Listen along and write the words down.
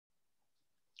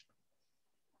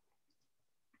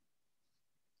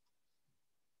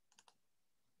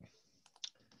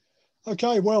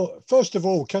Okay, well, first of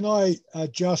all, can I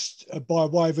just, by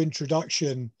way of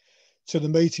introduction to the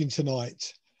meeting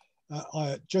tonight,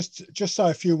 I just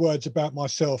say a few words about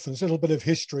myself, and there's a little bit of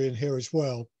history in here as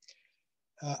well.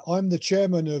 I'm the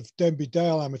chairman of Denby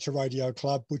Dale Amateur Radio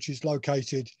Club, which is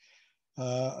located.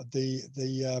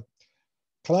 The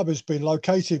club has been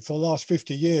located for the last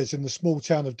 50 years in the small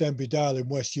town of Denby Dale in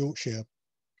West Yorkshire,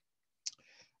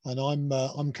 and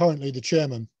I'm currently the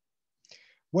chairman.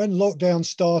 When lockdown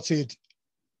started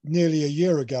nearly a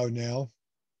year ago now,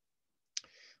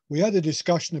 we had a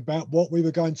discussion about what we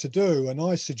were going to do, and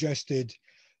I suggested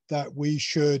that we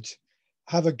should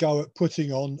have a go at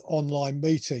putting on online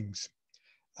meetings.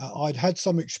 I'd had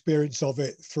some experience of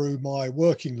it through my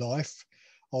working life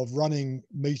of running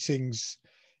meetings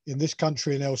in this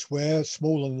country and elsewhere,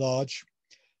 small and large,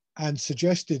 and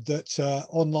suggested that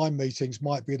online meetings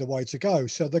might be the way to go.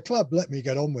 So the club let me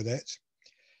get on with it.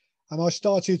 And I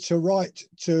started to write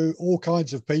to all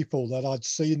kinds of people that I'd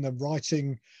seen them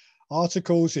writing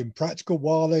articles in Practical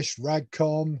Wireless,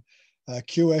 Ragcom,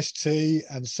 QST,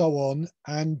 and so on.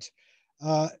 And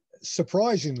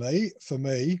surprisingly for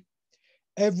me,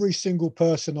 every single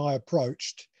person I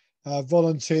approached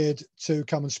volunteered to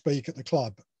come and speak at the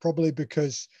club, probably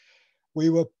because we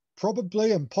were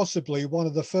probably and possibly one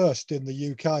of the first in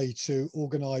the UK to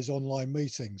organise online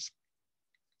meetings.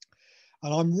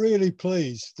 And I'm really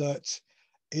pleased that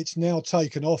it's now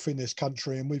taken off in this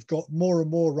country, and we've got more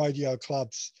and more radio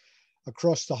clubs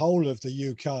across the whole of the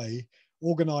UK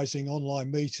organising online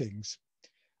meetings.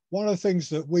 One of the things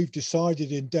that we've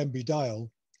decided in Denby Dale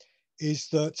is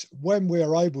that when we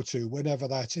are able to, whenever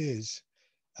that is,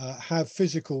 have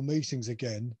physical meetings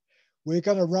again, we're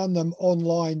going to run them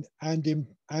online and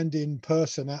in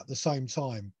person at the same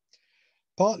time.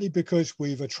 Partly because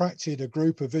we've attracted a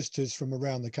group of visitors from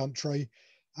around the country,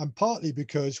 and partly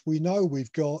because we know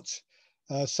we've got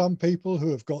some people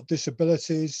who have got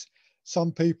disabilities,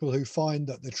 some people who find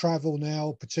that the travel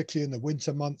now, particularly in the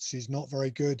winter months, is not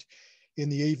very good in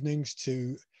the evenings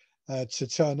to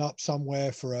turn up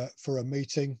somewhere for a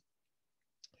meeting.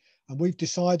 And we've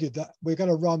decided that we're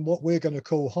going to run what we're going to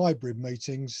call hybrid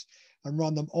meetings and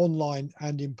run them online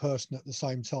and in person at the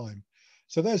same time.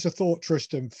 So there's a thought,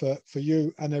 Tristan, for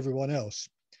you and everyone else.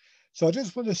 So I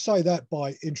just want to say that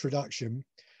by introduction.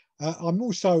 I'm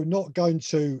also not going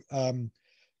to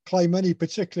claim any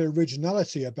particular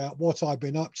originality about what I've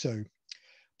been up to,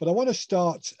 but I want to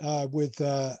start with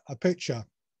a picture.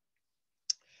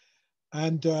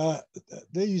 And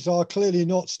these are clearly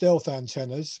not stealth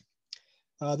antennas.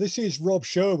 This is Rob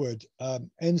Sherwood,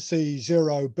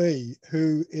 NC0B,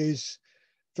 who is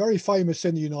very famous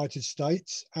in the United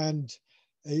States and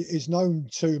is known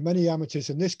to many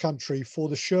amateurs in this country for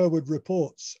the Sherwood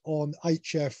reports on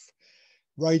HF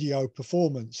radio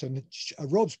performance. And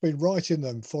Rob's been writing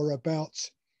them for about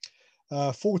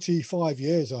 45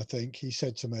 years, I think, he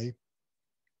said to me.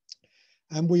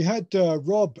 And we had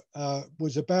Rob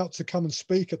was about to come and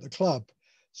speak at the club.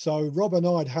 So Rob and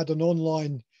I had an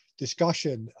online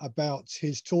discussion about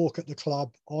his talk at the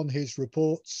club on his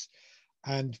reports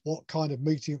and what kind of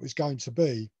meeting it was going to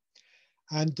be.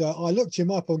 And I looked him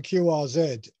up on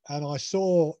QRZ and I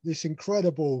saw this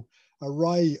incredible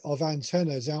array of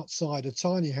antennas outside a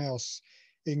tiny house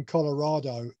in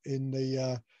Colorado in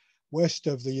the west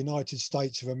of the United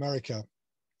States of America.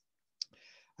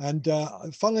 And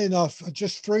funnily enough,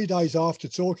 just 3 days after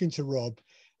talking to Rob,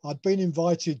 I'd been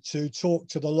invited to talk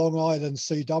to the Long Island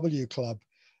CW Club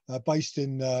based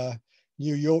in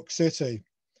New York City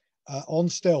on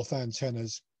stealth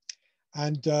antennas.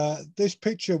 And this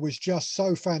picture was just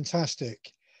so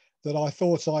fantastic that I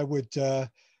thought I would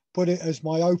put it as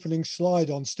my opening slide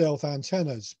on stealth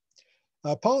antennas.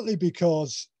 Partly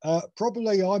because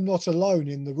probably I'm not alone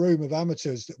in the room of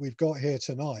amateurs that we've got here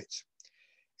tonight,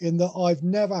 in that I've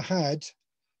never had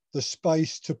the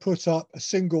space to put up a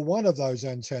single one of those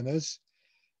antennas,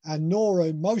 and nor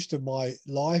in most of my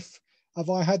life have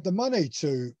I had the money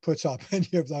to put up any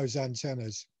of those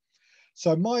antennas.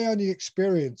 So my only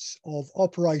experience of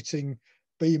operating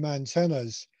beam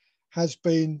antennas has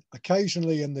been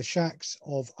occasionally in the shacks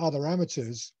of other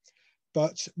amateurs,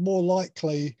 but more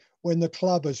likely when the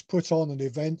club has put on an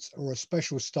event or a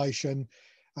special station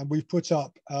and we've put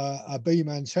up a beam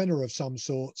antenna of some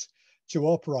sort to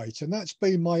operate. And that's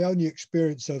been my only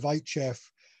experience of HF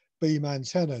beam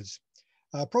antennas.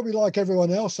 Probably like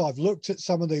everyone else, I've looked at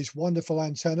some of these wonderful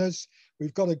antennas.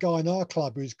 We've got a guy in our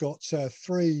club who's got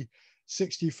 3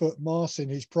 60-foot masts in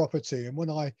his property. And when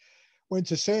I went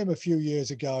to see him a few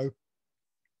years ago,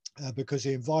 because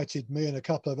he invited me and a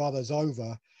couple of others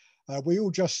over, we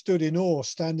all just stood in awe,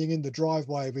 standing in the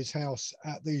driveway of his house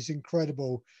at these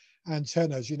incredible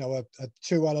antennas, you know, a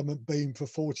 2-element beam for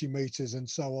 40 meters and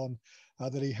so on,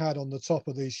 that he had on the top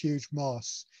of these huge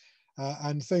masts,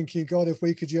 and thinking, God, if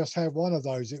we could just have one of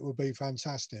those, it would be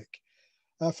fantastic.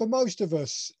 For most of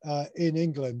us in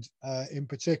England in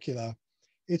particular,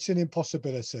 it's an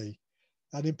impossibility.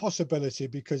 An impossibility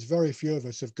because very few of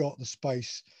us have got the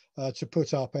space to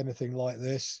put up anything like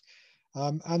this.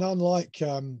 And unlike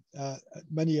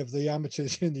many of the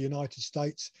amateurs in the United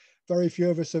States, very few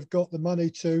of us have got the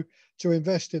money to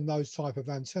invest in those type of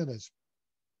antennas.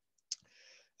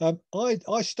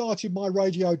 I started my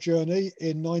radio journey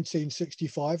in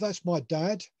 1965. That's my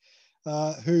dad,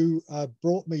 who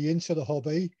brought me into the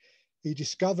hobby. He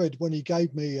discovered when he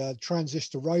gave me a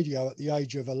transistor radio at the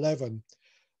age of 11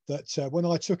 that when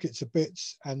I took it to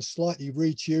bits and slightly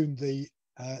retuned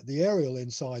the aerial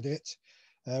inside it,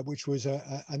 which was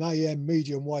an AM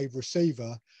medium wave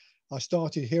receiver, I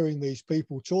started hearing these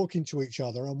people talking to each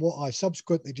other. And what I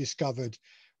subsequently discovered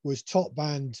was top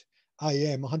band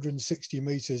AM, 160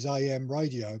 meters AM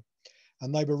radio.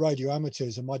 And they were radio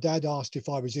amateurs. And my dad asked if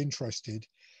I was interested.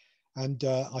 And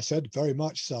I said, very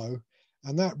much so.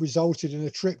 And that resulted in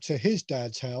a trip to his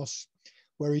dad's house,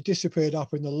 where he disappeared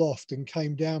up in the loft and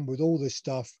came down with all this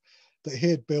stuff that he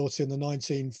had built in the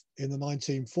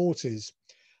 1940s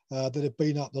that had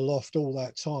been up the loft all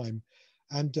that time.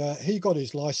 And he got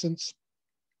his license,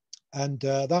 and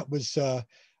that was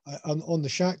on the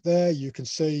shack there. You can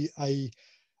see a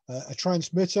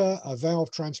transmitter, a valve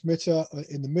transmitter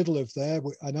in the middle of there,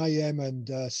 an AM and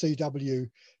CW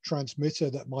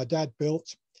transmitter that my dad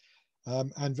built.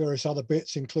 And various other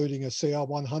bits, including a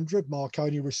CR100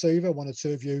 Marconi receiver, one or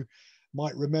two of you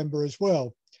might remember as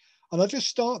well. And I just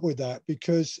start with that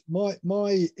because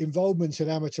my involvement in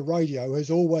amateur radio has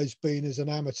always been as an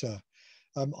amateur.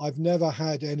 I've never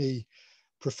had any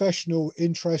professional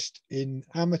interest in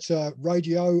amateur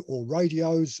radio or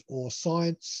radios or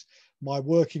science. My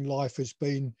working life has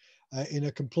been in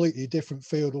a completely different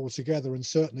field altogether, and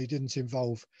certainly didn't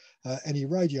involve any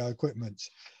radio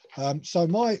equipment. So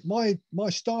my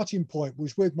starting point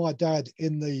was with my dad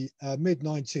in the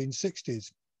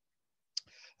mid-1960s,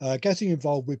 getting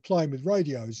involved with playing with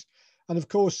radios. And of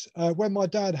course, when my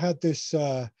dad had this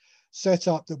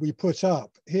setup that we put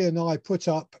up, he and I put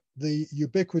up the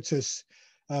ubiquitous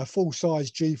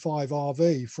full-size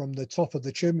G4IWO from the top of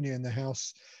the chimney in the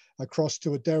house across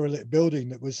to a derelict building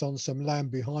that was on some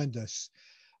land behind us.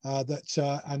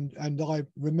 And I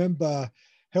remember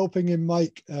helping him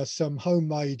make some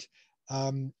homemade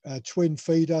twin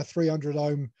feeder, 300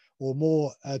 ohm or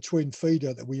more twin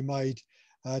feeder that we made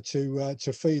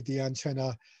to feed the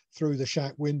antenna through the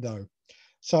shack window.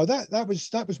 So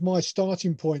that was my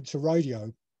starting point to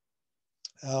radio.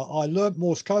 I learnt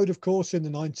Morse code, of course, in the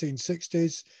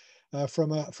 1960s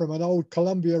from an old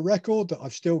Columbia record that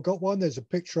I've still got one. There's a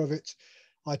picture of it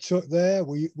I took there.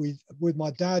 We with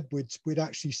my dad, we'd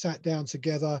actually sat down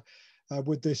together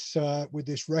with this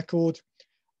record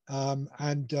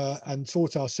and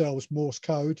taught ourselves Morse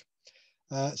code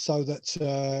so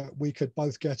that we could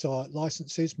both get our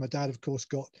licenses. My dad, of course,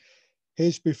 got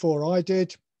his before I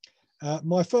did.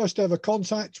 My first ever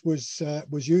contact was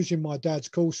using my dad's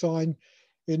call sign.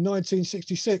 In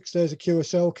 1966, there's a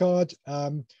QSL card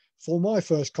for my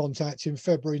first contact in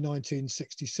February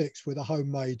 1966 with a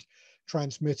homemade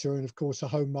transmitter and, of course, a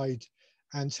homemade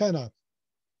antenna.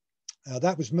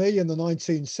 That was me in the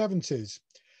 1970s.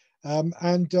 I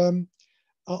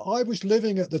was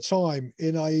living at the time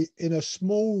in a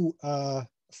small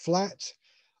flat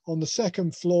on the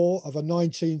second floor of a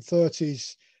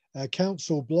 1930s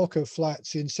council block of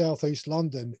flats in southeast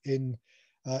London, in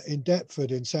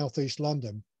Deptford in southeast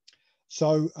London.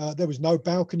 So there was no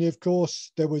balcony, of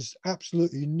course. There was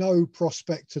absolutely no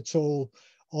prospect at all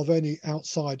of any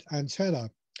outside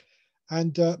antenna.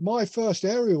 And my first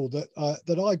aerial that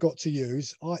I got to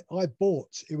use, I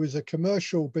bought. It was a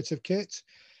commercial bit of kit.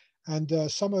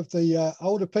 And some of the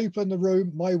older people in the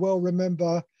room may well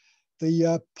remember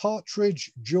the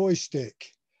Partridge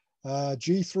joystick.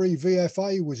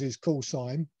 G4IWO was his call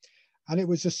sign. And it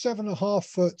was a 7.5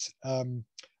 foot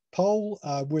pole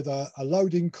with a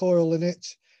loading coil in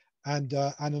it and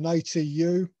an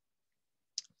ATU.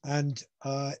 And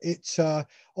it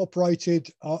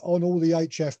operated on all the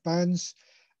HF bands.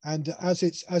 And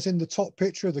as in the top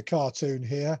picture of the cartoon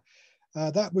here,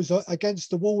 that was against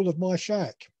the wall of my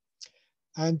shack.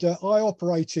 And I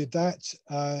operated that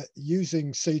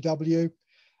using CW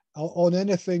on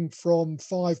anything from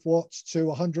 5 watts to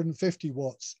 150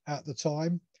 watts at the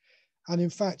time. And in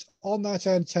fact, on that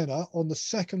antenna, on the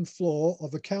second floor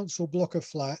of a council block of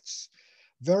flats,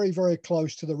 very, very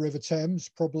close to the River Thames,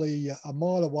 probably a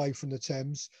mile away from the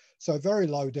Thames, so very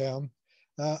low down,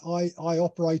 I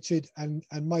operated and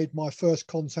made my first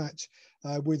contact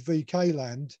with VK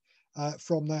land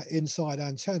from that inside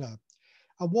antenna.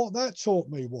 And what that taught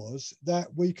me was that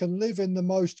we can live in the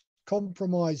most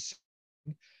compromised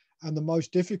and the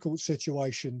most difficult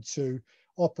situation to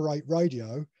operate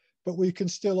radio, but we can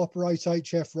still operate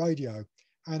HF radio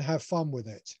and have fun with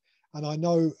it. And I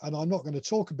know, and I'm not going to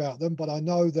talk about them, but I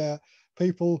know that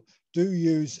people do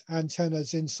use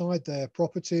antennas inside their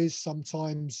properties,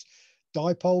 sometimes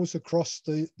dipoles across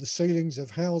the ceilings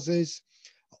of houses,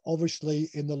 obviously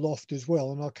in the loft as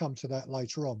well, and I'll come to that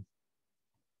later on.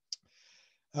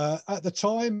 At the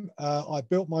time, I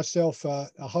built myself a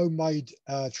homemade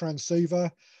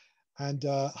transceiver and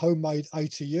homemade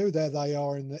ATU. There they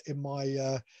are in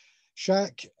my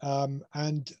shack,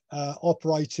 and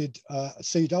operated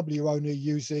CW only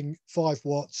using 5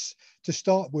 watts to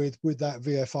start with that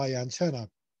VFA antenna.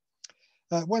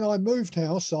 When I moved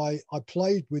house, I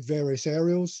played with various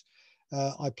aerials.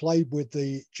 I played with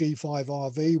the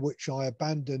G4IWO, which I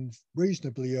abandoned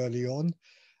reasonably early on,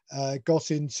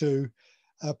 got into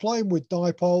playing with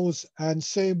dipoles and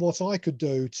seeing what I could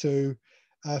do to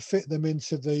fit them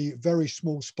into the very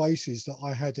small spaces that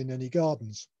I had in any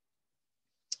gardens.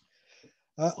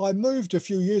 I moved a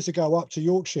few years ago up to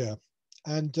Yorkshire,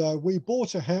 and we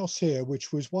bought a house here,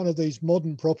 which was one of these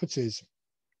modern properties.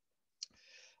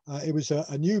 It was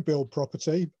a new build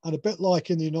property, and a bit like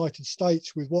in the United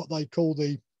States with what they call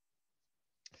the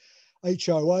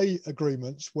HOA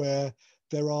agreements, where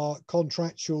there are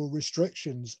contractual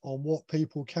restrictions on what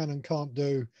people can and can't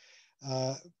do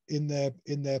in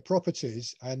their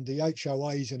properties, and the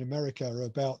HOAs in America are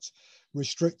about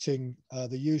restricting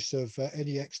the use of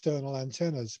any external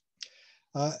antennas.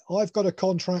 I've got a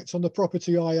contract on the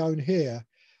property I own here,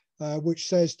 which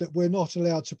says that we're not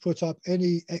allowed to put up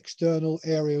any external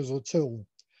aerials at all.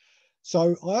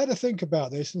 So I had to think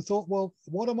about this and thought, well,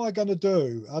 what am I going to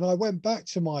do? And I went back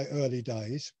to my early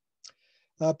days.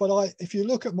 But if you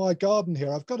look at my garden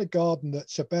here, I've got a garden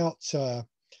that's about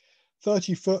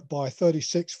 30 foot by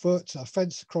 36 foot, a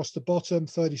fence across the bottom,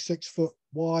 36 foot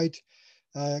wide,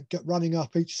 running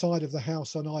up each side of the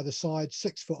house on either side,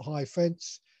 6 foot high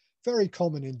fence, very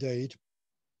common indeed.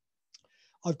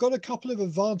 I've got a couple of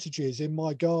advantages in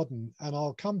my garden, and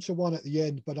I'll come to one at the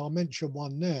end, but I'll mention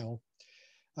one now.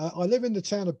 I live in the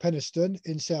town of Penistone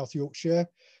in South Yorkshire.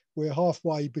 We're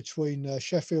halfway between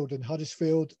Sheffield and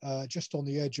Huddersfield, just on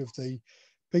the edge of the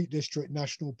Peak District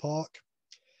National Park.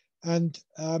 And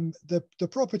the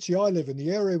property I live in,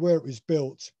 the area where it was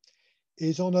built,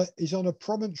 is on a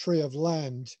promontory of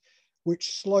land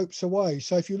which slopes away.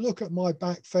 So if you look at my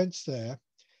back fence there,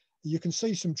 you can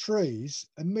see some trees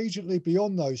immediately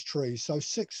beyond those trees. So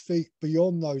 6 feet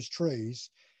beyond those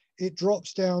trees, it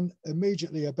drops down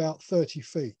immediately about 30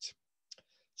 feet.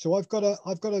 So I've got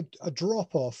a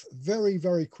drop off very,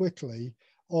 very quickly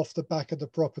off the back of the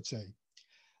property.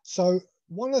 So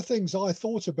one of the things I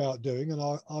thought about doing, and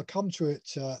I'll come to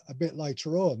it a bit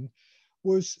later on,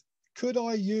 was could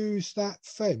I use that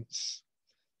fence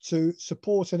to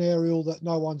support an aerial that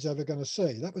no one's ever going to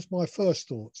see? That was my first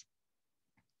thought.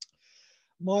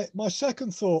 My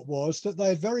second thought was that they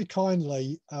had very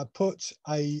kindly put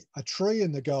a tree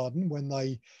in the garden when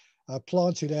they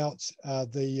planted out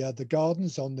the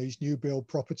gardens on these new build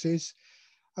properties.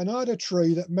 And I had a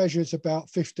tree that measures about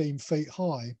 15 feet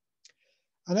high.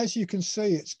 And as you can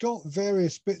see, it's got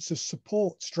various bits of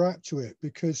support strapped to it,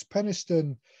 because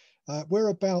Penistone, we're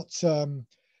about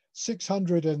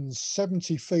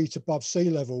 670 feet above sea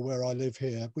level where I live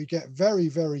here. We get very,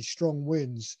 very strong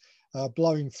winds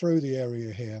blowing through the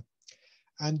area here.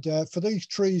 And for these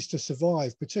trees to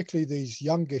survive, particularly these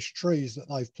youngish trees that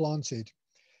they've planted,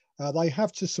 they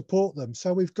have to support them.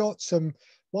 So we've got some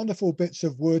wonderful bits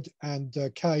of wood and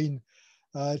cane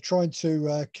trying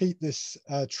to keep this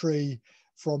tree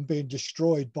from being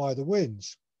destroyed by the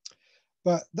winds.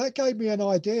 But that gave me an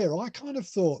idea. I kind of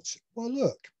thought, well,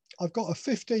 look, I've got a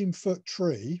 15-foot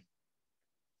tree.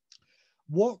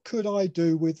 What could I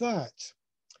do with that?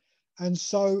 And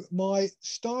so my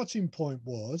starting point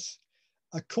was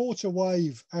a quarter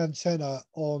wave antenna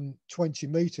on 20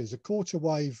 meters. A quarter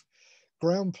wave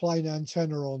ground plane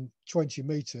antenna on 20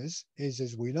 meters is,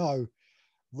 as we know,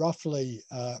 roughly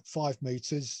 5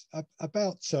 meters,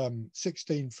 about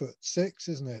 16'6",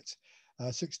 isn't it?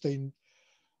 16,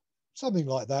 something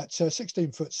like that. So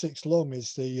 16'6" long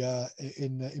is the,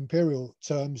 in imperial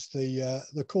terms,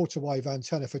 the quarter wave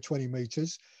antenna for 20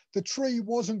 meters. The tree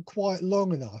wasn't quite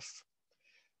long enough.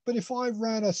 But if I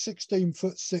ran a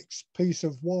 16'6" piece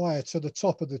of wire to the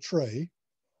top of the tree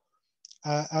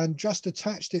and just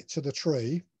attached it to the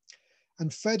tree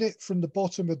and fed it from the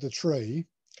bottom of the tree,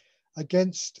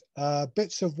 against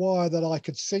bits of wire that I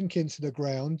could sink into the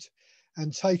ground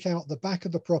and take out the back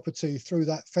of the property through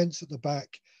that fence at the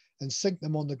back and sink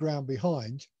them on the ground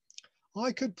behind,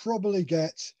 I could probably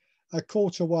get a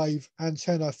quarter wave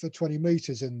antenna for 20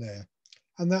 meters in there.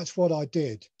 And that's what I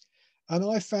did. And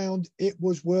I found it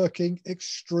was working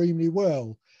extremely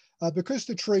well. Because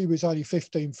the tree was only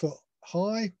 15 foot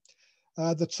high,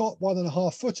 the top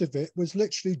 1.5 foot of it was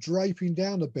literally draping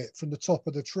down a bit from the top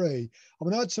of the tree. I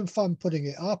mean, I had some fun putting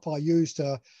it up. I used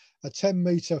a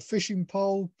 10-meter fishing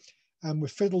pole, and we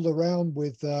fiddled around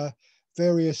with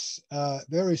various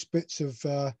bits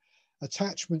of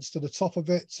attachments to the top of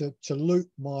it to loop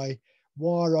my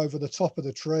wire over the top of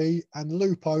the tree and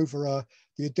loop over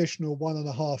the additional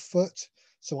 1.5 foot.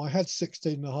 So I had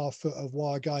 16.5 foot of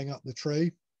wire going up the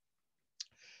tree.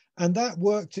 And that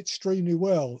worked extremely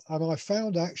well. And I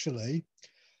found actually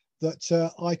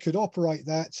that I could operate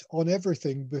that on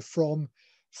everything from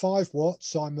 5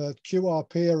 watts. I'm a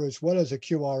QRPer as well as a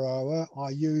QROer. I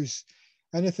use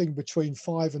anything between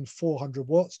 5 and 400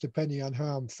 watts, depending on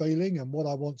how I'm feeling and what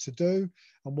I want to do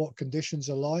and what conditions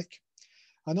are like.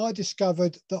 And I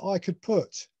discovered that I could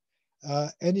put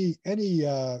any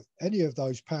of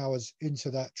those powers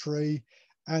into that tree,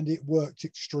 and it worked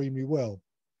extremely well.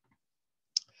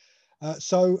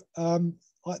 That's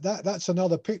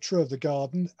another picture of the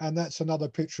garden, and that's another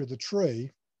picture of the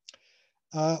tree.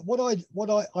 I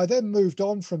then moved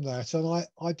on from that, and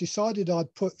I decided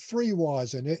I'd put 3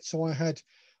 wires in it. So I had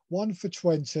one for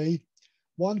 20,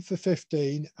 one for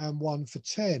 15, and one for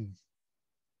 10.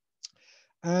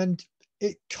 And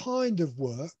it kind of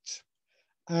worked,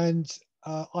 and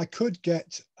I could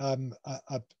get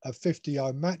a 50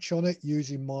 ohm match on it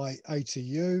using my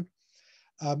ATU.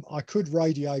 I could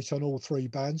radiate on all 3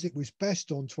 bands. It was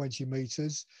best on 20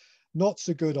 meters, not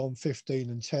so good on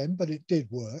 15 and 10, but it did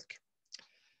work.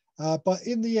 But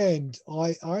in the end,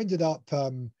 I ended up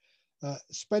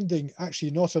spending actually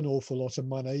not an awful lot of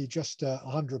money, just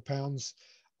 £100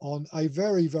 on a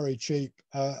very, very cheap,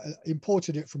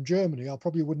 imported it from Germany. I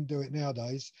probably wouldn't do it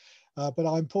nowadays, but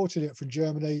I imported it from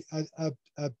Germany,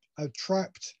 a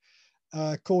trapped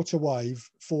quarter wave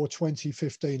for 20,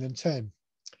 15 and 10.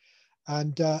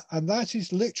 And that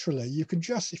is literally, you can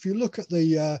just, if you look at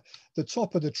the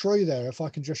top of the tree there, if I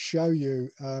can just show you,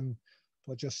 if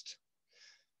I just,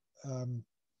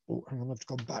 oh, hang on, I've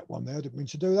gone back one there. I didn't mean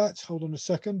to do that. Hold on a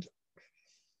second.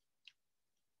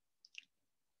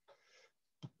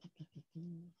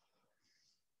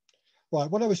 Right,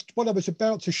 what I was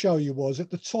about to show you was at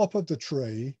the top of the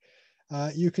tree,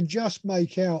 you can just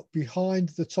make out behind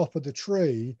the top of the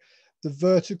tree the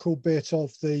vertical bit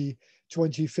of the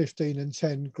 20, 15 and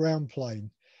 10 ground plane,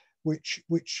 which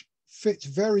fits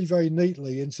very, very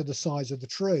neatly into the size of the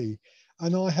tree.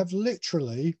 And I have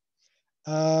literally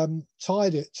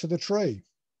tied it to the tree.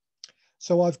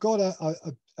 So I've got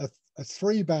a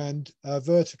 3-band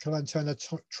vertical antenna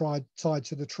tied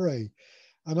to the tree.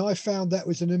 And I found that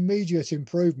was an immediate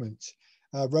improvement,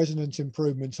 resonant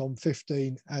improvement on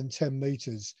 15 and 10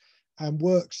 meters, and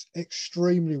works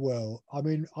extremely well. I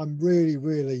mean, I'm really,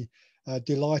 really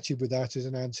delighted with that as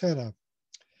an antenna.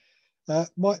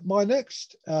 My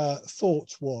next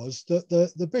thought was that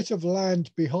the bit of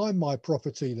land behind my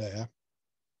property there,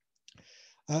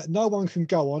 no one can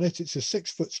go on it. It's a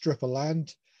 6-foot strip of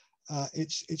land.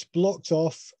 It's blocked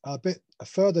off a bit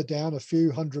further down, a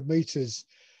few hundred meters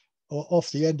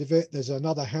off the end of it. There's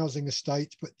another housing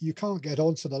estate, but you can't get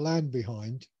onto the land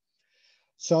behind.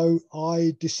 So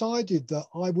I decided that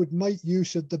I would make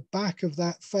use of the back of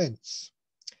that fence.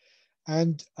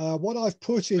 And what I've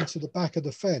put into the back of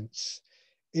the fence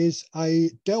is a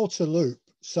delta loop,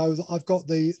 so that I've got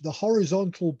the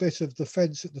horizontal bit of the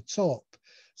fence at the top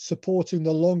supporting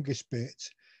the longest bit,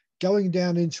 going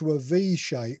down into a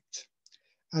V-shaped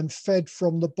and fed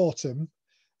from the bottom.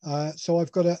 So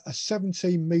I've got a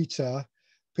 17-meter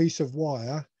piece of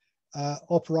wire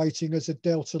operating as a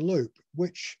delta loop,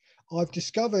 which I've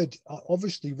discovered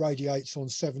obviously radiates on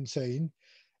 17.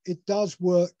 It does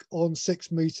work on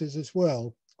 6 meters as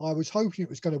well. I was hoping it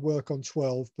was going to work on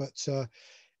 12, but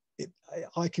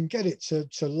I can get it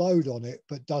to load on it,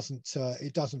 but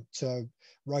it doesn't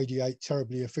radiate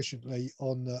terribly efficiently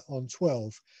on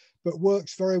 12, but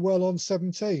works very well on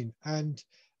 17 and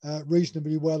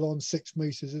reasonably well on 6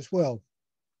 meters as well.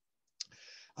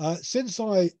 Since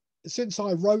I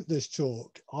wrote this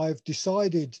talk, I've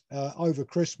decided over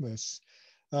Christmas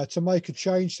to make a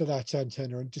change to that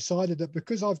antenna, and decided that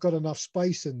because I've got enough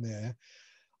space in there,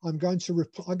 I'm going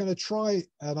to try,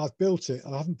 and I've built it,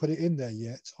 and I haven't put it in there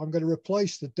yet. I'm going to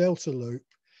replace the delta loop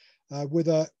with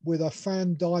a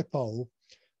fan dipole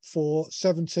for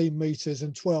 17 meters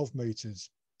and 12 meters.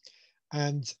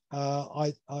 And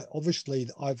obviously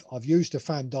I've used a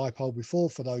fan dipole before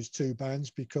for those two bands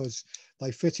because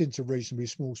they fit into reasonably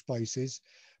small spaces,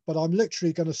 but I'm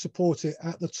literally going to support it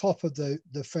at the top of the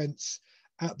fence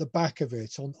at the back of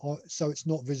it so it's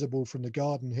not visible from the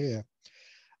garden here.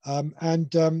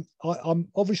 I'm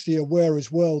obviously aware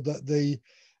as well that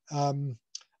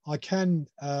I can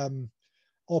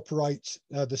operate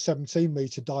the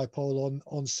 17-meter dipole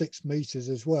on 6 meters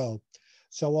as well.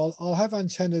 So I'll have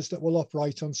antennas that will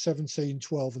operate on 17,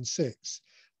 12 and 6.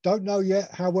 Don't know yet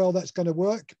how well that's going to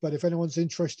work, but if anyone's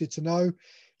interested to know,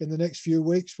 in the next few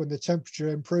weeks when the temperature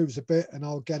improves a bit and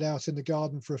I'll get out in the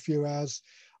garden for a few hours,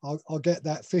 I'll get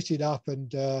that fitted up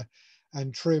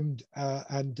and trimmed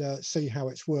and see how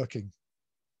it's working.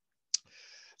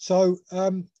 So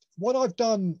what I've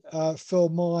done for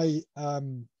my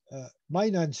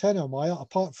main antenna,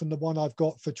 apart from the one I've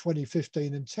got for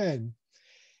 2015 and 10,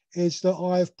 is that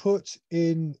I've put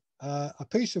in a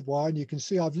piece of wire, and you can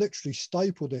see I've literally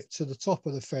stapled it to the top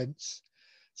of the fence.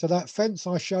 So that fence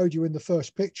I showed you in the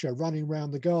first picture running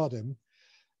around the garden,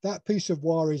 that piece of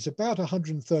wire is about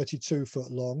 132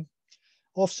 foot long,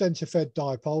 off-center fed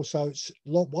dipole, so it's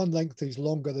one length is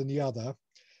longer than the other.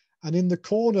 And in the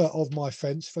corner of my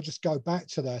fence, if I just go back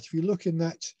to that, if you look in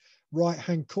that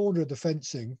right-hand corner of the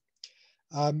fencing,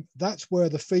 that's where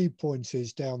the feed point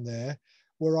is down there,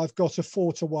 where I've got a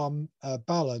 4-to-1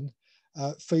 balun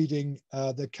feeding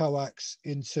the coax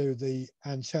into the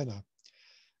antenna.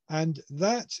 And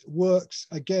that works,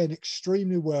 again,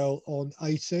 extremely well on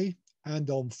 80 and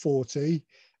on 40,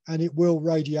 and it will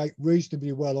radiate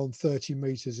reasonably well on 30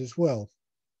 meters as well.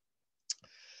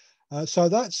 So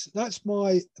that's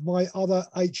my other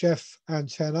HF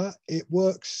antenna. It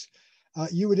works,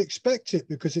 you would expect it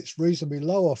because it's reasonably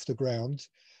low off the ground,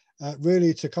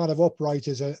 really to kind of operate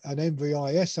as an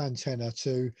MVIS antenna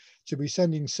to be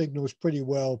sending signals pretty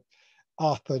well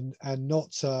up and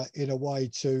not in a way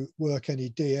to work any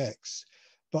DX.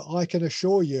 But I can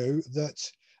assure you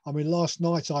that, I mean, last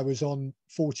night I was on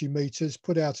 40 meters,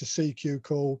 put out a CQ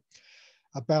call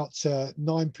about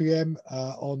 9 p.m.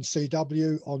 On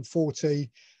CW on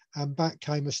 40, and back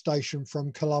came a station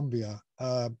from Colombia,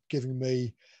 giving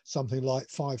me something like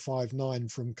 559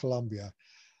 from Colombia.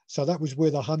 So that was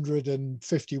with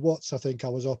 150 watts, I think I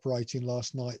was operating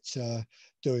last night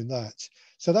doing that.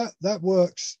 So that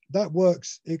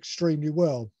works extremely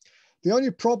well. The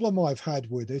only problem I've had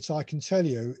with it, I can tell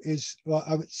you, is,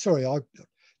 sorry, I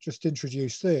just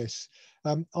introduced this.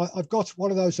 I've got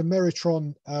one of those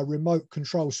Ameritron remote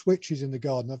control switches in the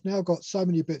garden. I've now got so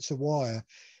many bits of wire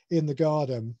in the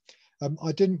garden.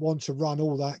 I didn't want to run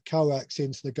all that coax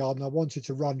into the garden. I wanted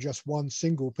to run just one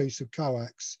single piece of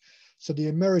coax. So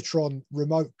the Ameritron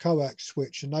remote coax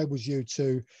switch enables you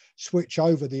to switch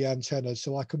over the antenna.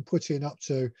 So I can put in up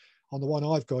to, on the one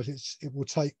I've got, it will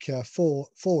take four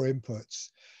inputs.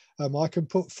 I can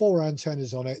put 4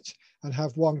 antennas on it and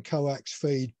have one coax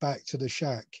feed back to the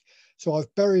shack. So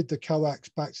I've buried the coax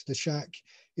back to the shack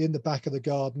in the back of the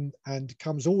garden and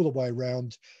comes all the way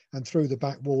around and through the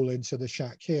back wall into the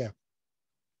shack here.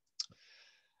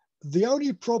 The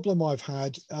only problem I've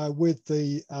had with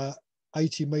the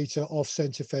 80 meter off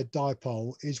center fed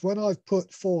dipole is when I've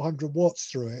put 400 watts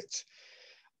through it,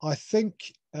 I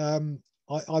think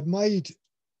I've made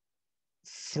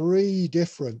 3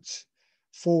 different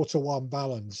 4-to-1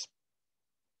 baluns.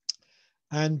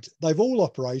 And they've all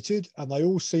operated and they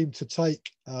all seem to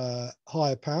take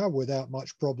higher power without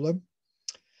much problem.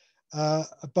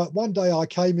 But one day I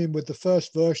came in with the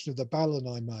first version of the balun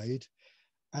I made,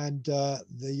 and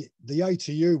the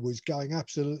ATU was going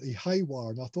absolutely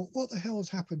haywire. And I thought, what the hell has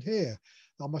happened here?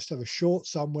 I must have a short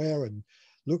somewhere, and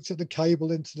looked at the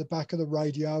cable into the back of the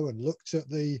radio and looked at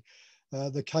the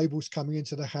cables coming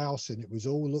into the house, and it was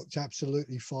all looked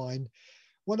absolutely fine.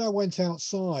 When I went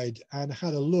outside and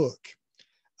had a look,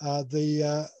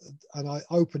 and I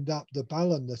opened up the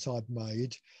balun that I'd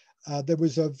made, there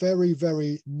was a very,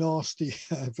 very nasty,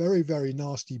 very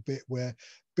nasty bit where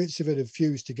bits of it had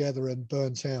fused together and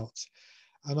burnt out.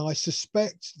 And I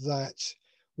suspect that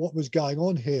what was going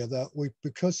on here, that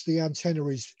because the antenna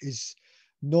is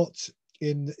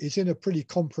in a pretty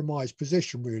compromised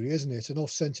position, really, isn't it? An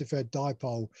off-center fed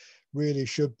dipole really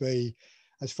should be,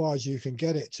 as far as you can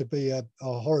get it, to be a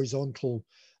horizontal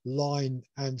line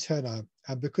antenna.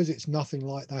 And because it's nothing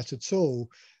like that at all,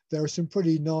 there are some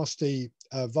pretty nasty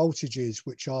voltages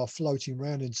which are floating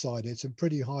around inside it, and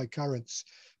pretty high currents,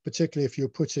 particularly if you're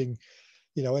putting,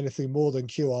 you know, anything more than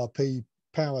QRP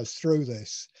powers through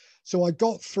this. So I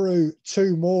got through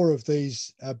 2 more of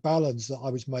these baluns that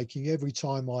I was making every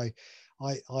time I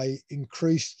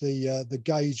increased the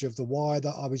gauge of the wire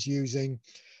that I was using,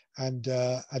 and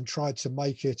tried to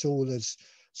make it all as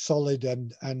solid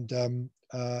and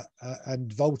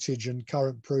voltage and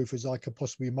current proof as I could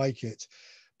possibly make it,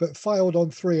 but failed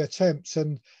on 3 attempts,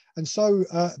 and so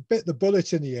bit the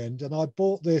bullet in the end. And I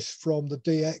bought this from the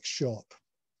DX shop,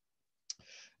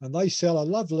 and they sell a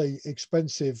lovely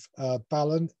expensive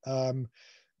balun,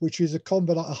 which is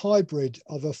a hybrid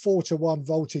of a 4-to-1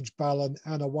 voltage balun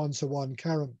and a 1-to-1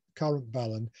 current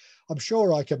balun. I'm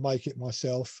sure I can make it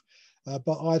myself,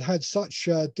 but I'd had such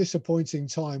a disappointing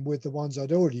time with the ones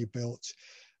I'd already built,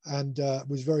 and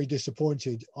was very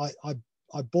disappointed.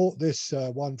 I bought this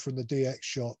one from the DX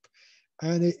shop,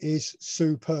 and it is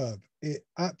superb. It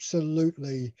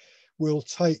absolutely will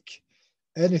take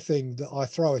anything that I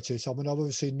throw at it. I mean, I've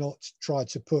obviously not tried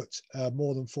to put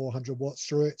more than 400 watts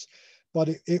through it, but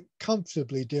it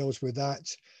comfortably deals with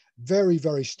that. Very,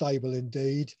 very stable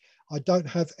indeed. I don't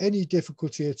have any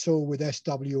difficulty at all with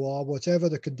SWR, whatever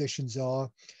the conditions are.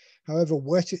 However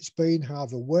wet it's been,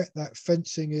 however wet that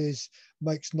fencing is,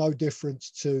 makes no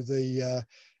difference to the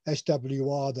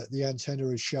SWR that the antenna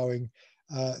is showing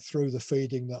through the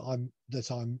feeding that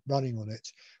I'm running on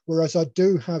it. Whereas I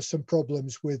do have some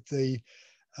problems with the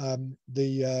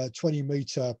 20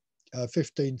 meter,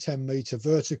 10 meter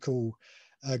vertical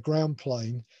ground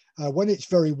plane. When it's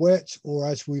very wet, or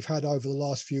as we've had over the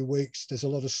last few weeks, there's a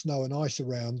lot of snow and ice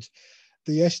around,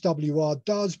 the SWR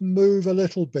does move a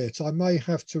little bit. I may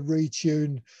have to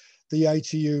retune the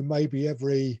ATU maybe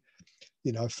every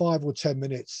 5 or 10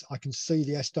 minutes. I can see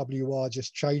the SWR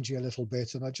just changing a little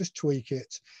bit, and I just tweak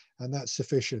it, and that's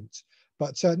sufficient.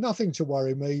 But nothing to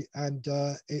worry me, and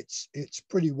it's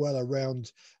pretty well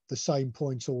around the same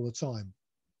point all the time.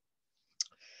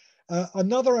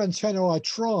 Another antenna I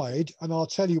tried, and I'll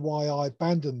tell you why I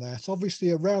abandoned that.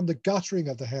 Obviously, around the guttering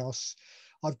of the house,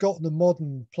 I've got the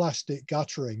modern plastic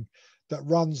guttering that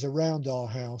runs around our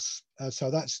house. So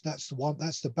that's the one.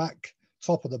 That's the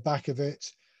top of the back of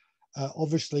it.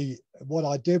 Obviously, what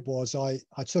I did was I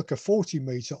took a 40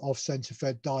 meter off center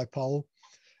fed dipole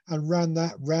and ran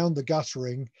that round the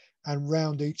guttering and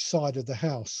round each side of the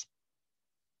house.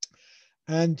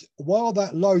 And while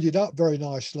that loaded up very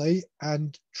nicely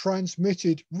and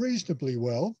transmitted reasonably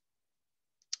well,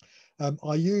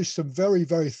 I used some very,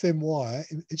 very thin wire.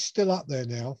 It's still up there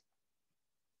now,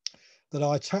 that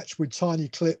I attached with tiny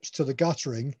clips to the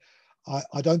guttering.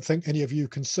 I don't think any of you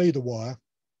can see the wire.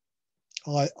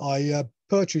 I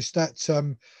purchased that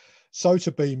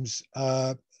Sotabeams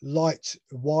light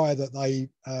wire that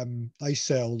they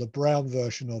sell, the brown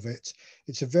version of it.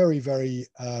 It's a very, very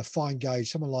fine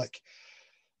gauge, something like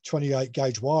 28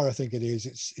 gauge wire, I think it is.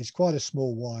 It's quite a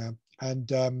small wire,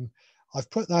 and I've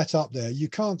put that up there. You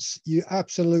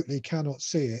absolutely cannot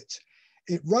see it.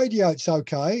 It radiates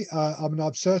okay. I mean,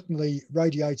 I've certainly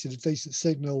radiated a decent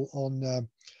signal on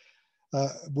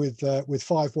with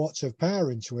 5 watts of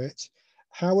power into it.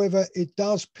 However, it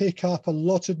does pick up a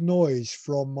lot of noise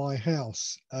from my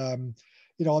house.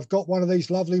 I've got one of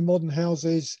these lovely modern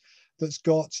houses that's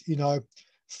got,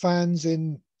 fans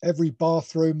in every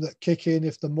bathroom that kick in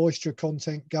if the moisture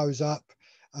content goes up,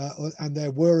 and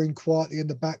they're whirring quietly in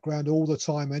the background all the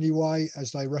time anyway,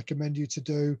 as they recommend you to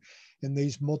do in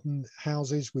these modern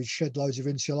houses with shed loads of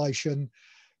insulation.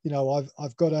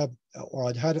 I've got or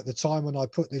I'd had at the time when I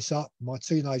put this up, my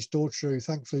teenage daughter, who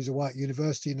thankfully is away at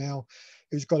university now,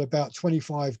 who's got about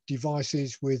 25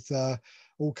 devices with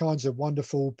all kinds of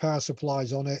wonderful power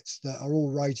supplies on it that are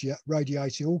all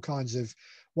radiating all kinds of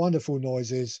wonderful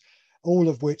noises, all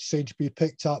of which seem to be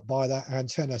picked up by that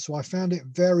antenna. So I found it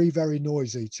very, very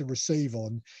noisy to receive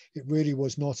on. It really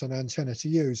was not an antenna to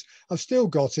use. I've still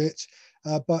got it,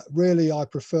 but really I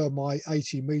prefer my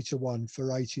 80 meter one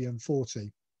for 80 and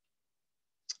 40.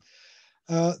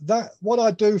 What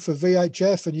I do for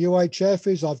VHF and UHF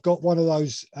is I've got one of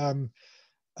those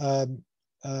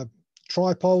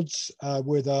tripods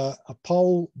with a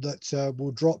pole that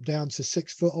will drop down to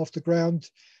 6 foot off the ground,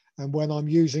 and when I'm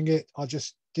using it, I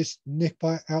just nip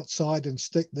outside and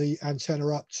stick the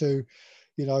antenna up to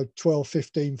 12,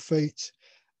 15 feet,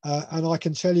 and I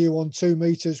can tell you on 2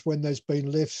 meters when there's been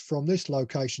lifts from this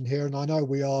location here, and I know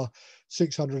we are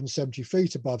 670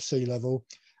 feet above sea level,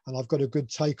 and I've got a good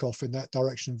takeoff in that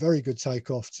direction, very good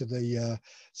takeoff to the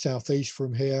southeast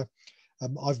from here.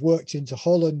 I've worked into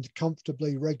Holland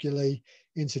comfortably, regularly,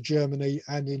 into Germany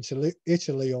and into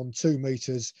Italy on 2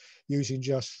 meters using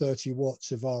just 30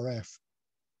 watts of RF.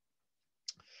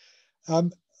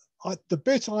 The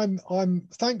bit I'm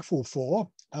thankful for,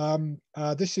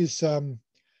 this is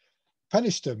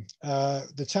Penistone,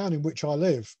 the town in which I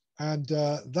live, and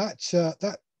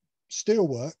that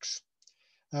steelworks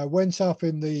went up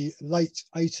in the late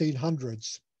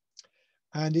 1800s,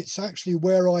 And it's actually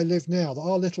where I live now.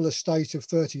 Our little estate of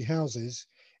 30 houses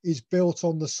is built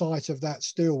on the site of that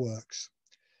steelworks.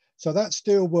 So that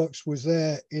steelworks was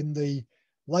there in the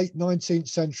late 19th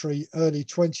century, early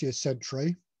 20th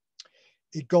century.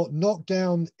 It got knocked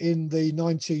down in the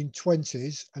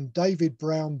 1920s, and David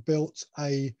Brown built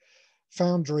a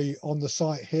foundry on the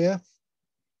site here.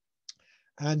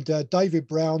 And David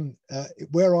Brown,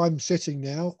 where I'm sitting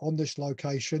now on this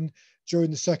location,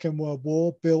 during the Second World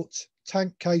War, built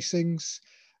tank casings,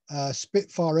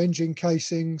 Spitfire engine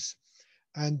casings,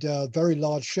 and very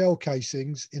large shell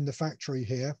casings in the factory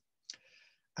here.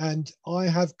 And I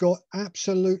have got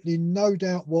absolutely no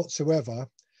doubt whatsoever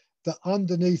that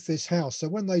underneath this house, so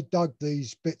when they dug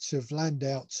these bits of land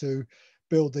out to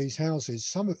build these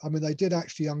houses, I mean, they did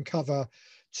actually uncover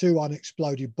 2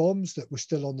 unexploded bombs that were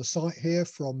still on the site here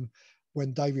from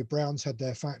when David Brown's had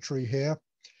their factory here.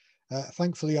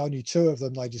 Thankfully, only 2 of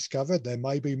them they discovered. There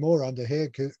may be more under here,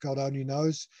 God only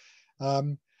knows.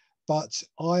 But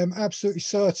I am absolutely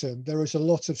certain there is a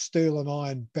lot of steel and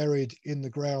iron buried in the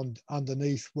ground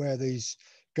underneath where these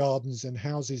gardens and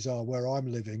houses are where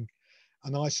I'm living.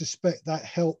 And I suspect that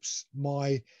helps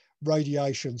my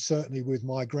radiation, certainly with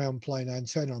my ground plane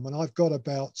antenna. I mean, I've got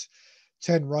about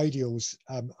 10 radials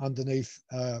underneath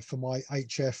for my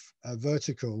HF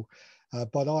vertical,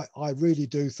 but I really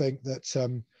do think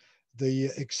that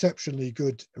the exceptionally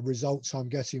good results I'm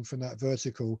getting from that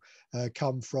vertical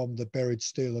come from the buried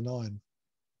steel and iron.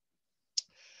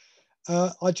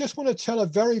 I just want to tell a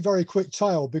very, very quick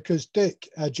tale because Dick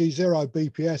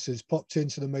G4IWO has popped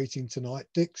into the meeting tonight.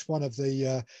 Dick's one of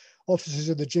the officers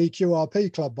of the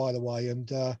GQRP club, by the way,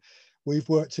 and we've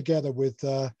worked together with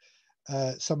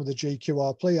some of the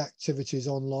GQRP activities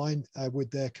online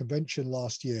with their convention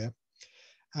last year.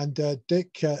 And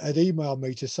Dick had emailed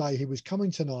me to say he was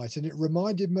coming tonight, and it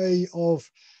reminded me of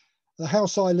the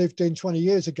house I lived in 20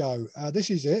 years ago.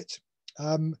 This is it.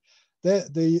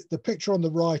 The picture on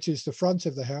the right is the front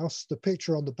of the house. The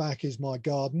picture on the back is my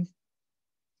garden.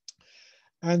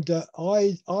 And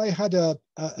I had a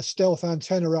stealth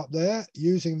antenna up there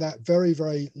using that very,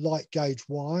 very light gauge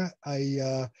wire,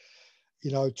 a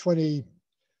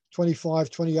 25,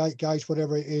 28 gauge,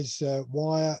 whatever it is,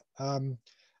 wire.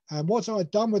 And what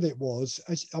I'd done with it was,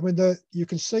 you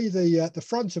can see the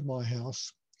front of my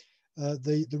house,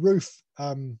 the roof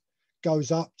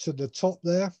goes up to the top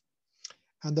there,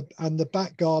 and the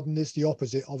back garden is the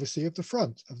opposite, obviously, of the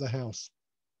front of the house.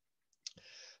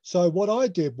 So what I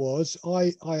did was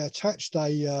I attached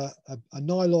a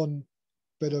nylon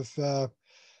bit of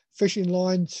fishing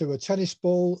line to a tennis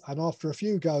ball, and after a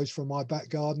few goes from my back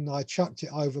garden, I chucked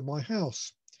it over my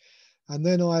house, and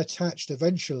then I attached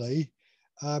eventually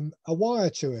a wire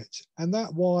to it, and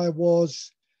that wire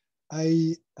was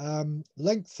a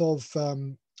length of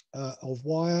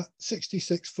wire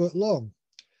 66 foot long,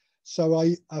 so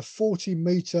a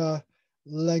 40-meter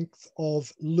length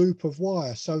of loop of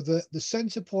wire. So the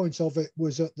center point of it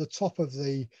was at the top of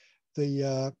the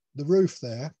roof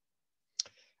there,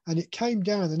 and it came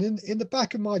down, and in the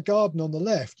back of my garden on the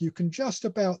left, you can just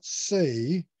about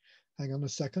see. Hang on a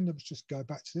second, let's just go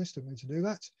back to this. Don't mean to do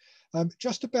that.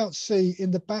 Just about see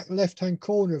in the back left-hand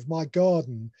corner of my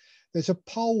garden, there's a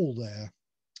pole there,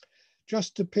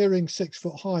 just appearing 6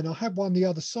 foot high. And I had one the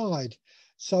other side.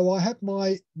 So I had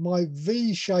my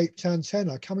V-shaped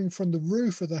antenna coming from the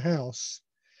roof of the house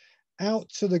out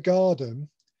to the garden,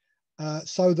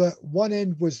 so that one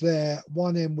end was there,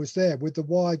 one end was there, with the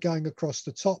wire going across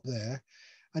the top there.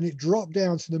 And it dropped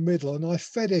down to the middle, and I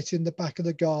fed it in the back of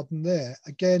the garden there,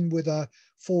 again with a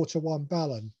 4-to-1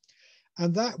 balun.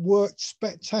 And that worked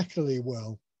spectacularly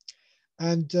well.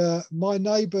 And my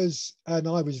neighbours, and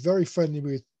I was very friendly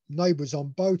with neighbours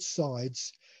on both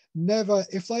sides, never,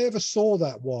 if they ever saw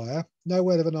that wire, no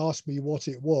one ever asked me what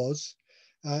it was,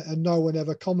 and no one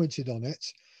ever commented on it,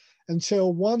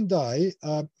 until one day,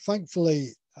 thankfully,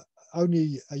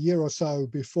 only a year or so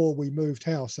before we moved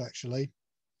house, actually,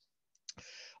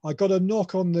 I got a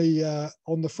knock on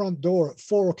the front door at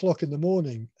 4 o'clock in the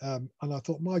morning, and I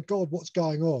thought, my God, what's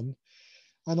going on?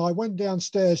 And I went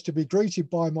downstairs to be greeted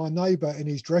by my neighbour in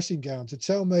his dressing gown to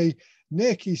tell me,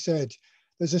 Nick, he said,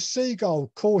 there's a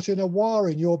seagull caught in a wire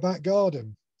in your back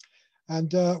garden.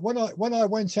 And when I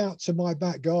went out to my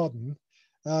back garden,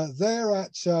 there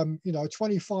at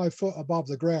 25 foot above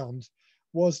the ground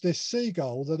was this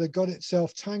seagull that had got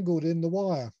itself tangled in the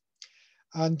wire.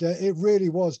 And it really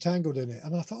was tangled in it.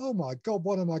 And I thought, oh my God,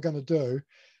 what am I going to do?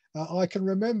 I can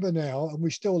remember now, and we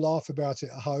still laugh about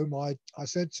it at home. I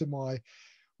said to my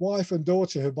wife and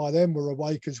daughter, who by then were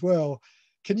awake as well,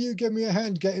 can you give me a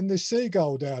hand getting this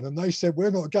seagull down? And they said, we're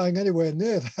not going anywhere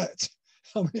near that.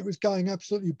 I mean, it was going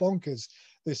absolutely bonkers,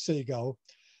 this seagull.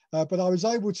 But I was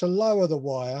able to lower the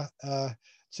wire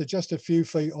to just a few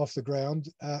feet off the ground,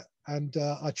 and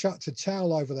I chucked a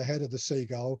towel over the head of the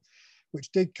seagull,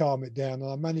 which did calm it down,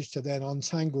 and I managed to then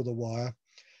untangle the wire.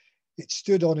 It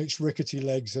stood on its rickety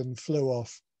legs and flew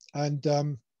off. And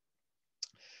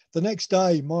the next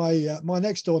day, my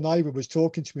next door neighbour was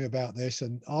talking to me about this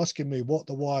and asking me what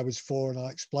the wire was for, and I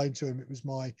explained to him it was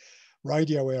my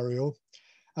radio aerial.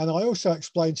 And I also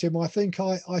explained to him, I think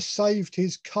I saved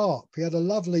his carp. He had a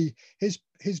lovely, his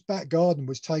back garden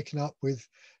was taken up with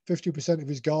 50% of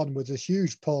his garden was a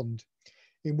huge pond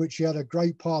in which he had a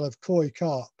great pile of koi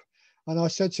carp. And I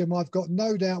said to him, I've got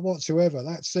no doubt whatsoever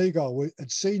that seagull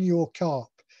had seen your carp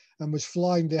and was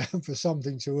flying down for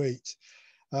something to eat,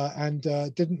 and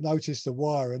didn't notice the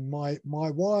wire. And my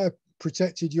wire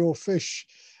protected your fish,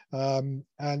 and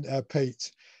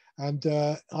Pete. And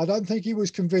I don't think he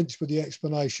was convinced with the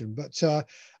explanation, but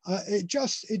it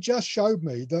just showed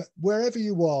me that wherever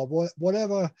you are,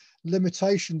 whatever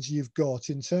limitations you've got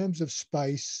in terms of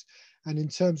space and in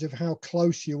terms of how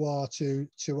close you are to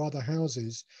other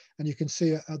houses, and you can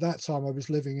see at that time I was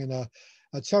living in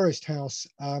a terraced house,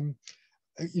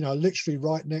 you know, literally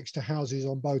right next to houses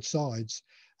on both sides,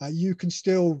 you can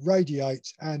still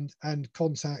radiate and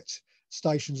contact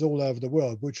stations all over the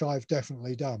world, which I've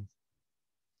definitely done.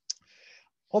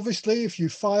 Obviously, if you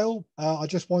fail, I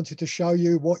just wanted to show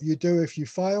you what you do if you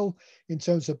fail in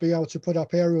terms of being able to put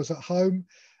up aerials at home.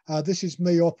 This is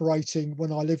me operating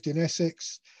when I lived in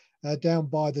Essex, down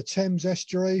by the Thames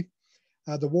estuary.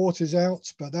 The water's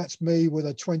out, but that's me with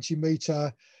a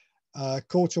 20-metre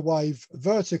quarter wave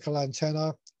vertical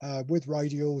antenna with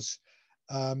radials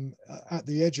at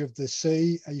the edge of the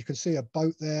sea. You can see a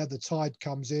boat there. The tide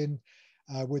comes in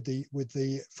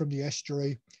from the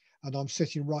estuary, and I'm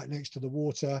sitting right next to the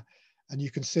water, and you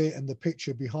can see it in the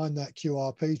picture behind that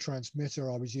QRP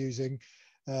transmitter I was using,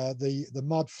 the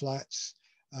mud flats.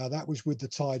 That was with the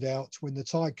tide out. When the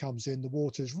tide comes in, the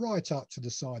water's right up to the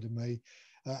side of me,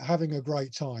 having a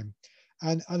great time.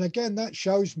 And again, that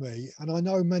shows me, and I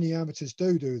know many amateurs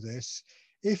do this,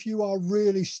 if you are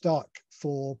really stuck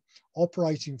for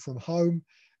operating from home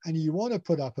and you want to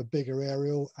put up a bigger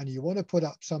aerial and you want to put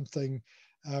up something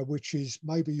which is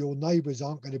maybe your neighbours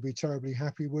aren't going to be terribly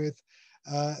happy with,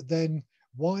 then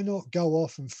why not go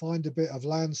off and find a bit of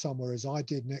land somewhere, as I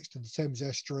did next to the Thames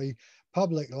estuary,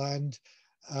 public land,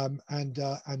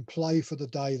 and play for the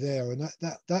day there. And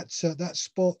that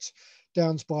spot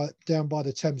down by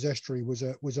the Thames estuary was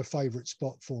a favourite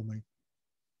spot for me.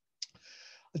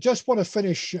 I just want to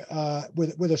finish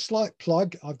with a slight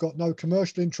plug. I've got no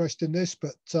commercial interest in this,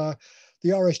 but the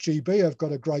RSGB have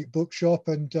got a great bookshop,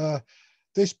 and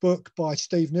this book by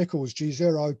Steve Nichols,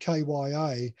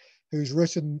 G4IWO, who's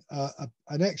written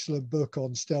an excellent book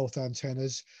on stealth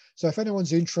antennas. So if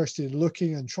anyone's interested in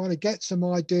looking and trying to get some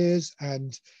ideas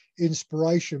and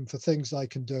inspiration for things they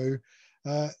can do,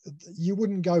 you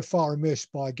wouldn't go far amiss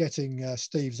by getting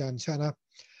Steve's antenna.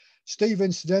 Steve,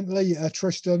 incidentally,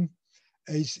 Tristan,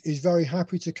 is very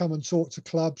happy to come and talk to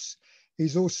clubs.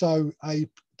 He's also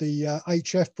the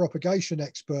HF propagation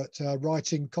expert,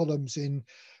 writing columns in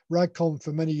Radcom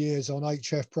for many years on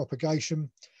HF propagation.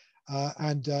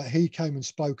 And he came and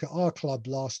spoke at our club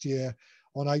last year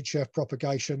on HF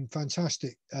propagation.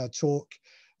 Fantastic talk,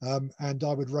 and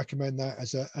I would recommend that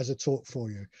as a talk for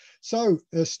you. So,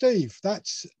 Steve,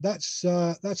 that's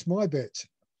my bit.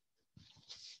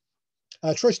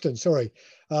 Tristan, sorry,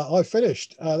 I've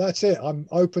finished. That's it. I'm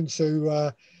open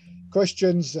to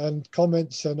questions and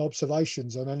comments and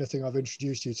observations on anything I've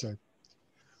introduced you to.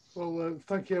 Well,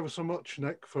 thank you ever so much,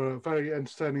 Nick, for a very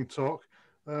entertaining talk.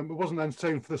 It wasn't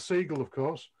entertaining for the seagull, of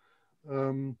course,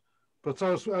 but I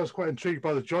was quite intrigued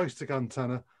by the joystick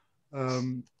antenna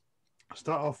to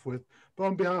start off with. But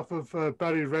on behalf of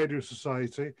Bury Radio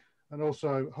Society, and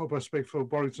also I hope I speak for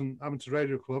Warrington Amateur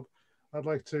Radio Club, I'd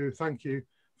like to thank you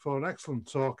for an excellent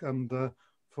talk and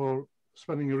for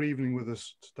spending your evening with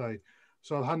us today.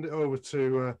 So I'll hand it over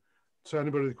to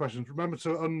anybody with questions. Remember to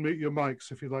unmute your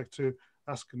mics if you'd like to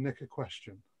ask Nick a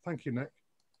question. Thank you, Nick.